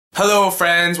Hello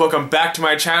friends, welcome back to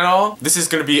my channel. This is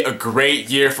gonna be a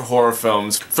great year for horror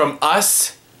films. From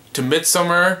Us, to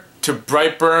Midsommar, to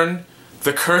Brightburn,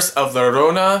 The Curse of La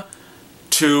Llorona,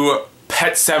 to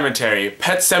Pet Semetary.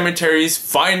 Pet Semetary's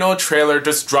final trailer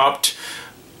just dropped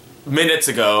minutes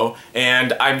ago,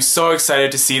 and I'm so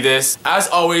excited to see this. As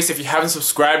always, if you haven't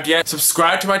subscribed yet,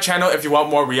 subscribe to my channel if you want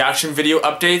more reaction video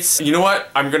updates. You know what?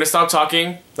 I'm gonna stop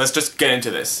talking. Let's just get into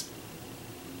this.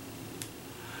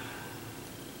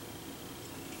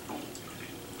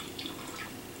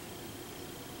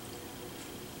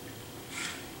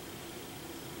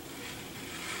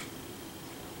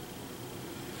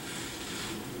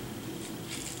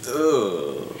 I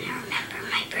remember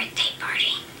my birthday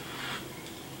party.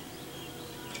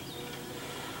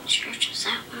 Church was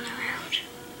out on the road.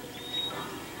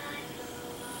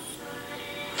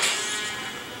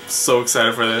 So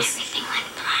excited for this. Everything went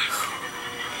black.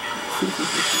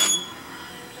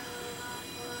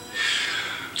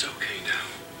 It's okay now.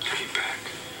 Get back.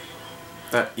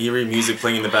 That eerie music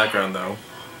playing in the background though.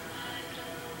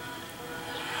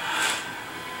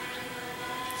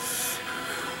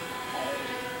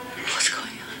 What's going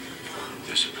on?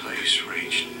 There's a place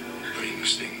reached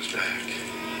brings things back.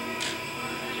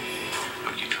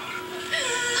 What you taught her?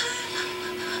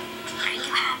 Are you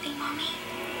happy, Mommy?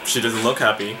 She doesn't look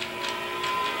happy.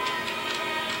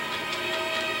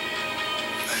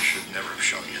 I should never have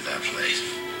shown you that place.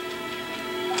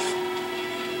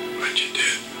 But you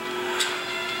did.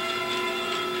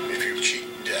 If you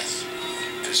cheat death,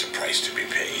 there's a price to be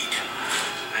paid.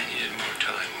 I needed more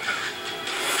time with her.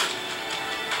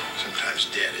 Sometimes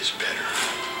dead is better.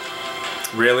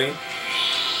 Really?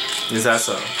 Is that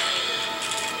so? If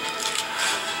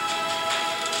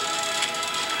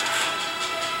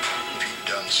you've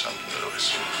done something,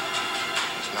 Lewis,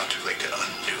 it's not too late to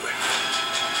undo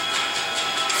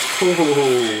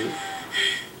it. Ooh.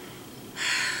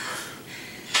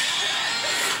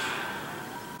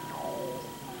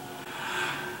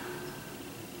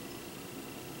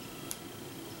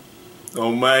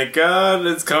 Oh my god,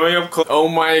 it's coming up close. Oh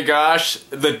my gosh,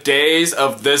 the days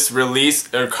of this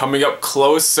release are coming up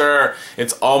closer.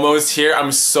 It's almost here.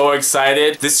 I'm so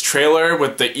excited. This trailer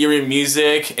with the eerie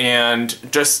music and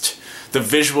just the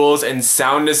visuals and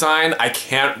sound design, I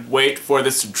can't wait for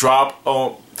this to drop.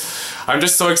 Oh, I'm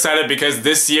just so excited because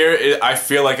this year I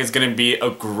feel like it's gonna be a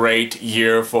great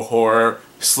year for horror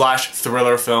 /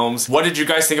 thriller films. What did you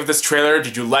guys think of this trailer?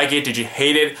 Did you like it? Did you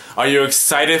hate it? Are you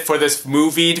excited for this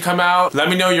movie to come out? Let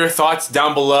me know your thoughts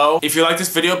down below. If you like this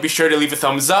video, be sure to leave a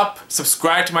thumbs up.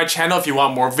 Subscribe to my channel if you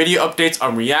want more video updates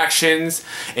on reactions.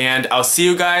 And I'll see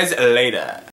you guys later.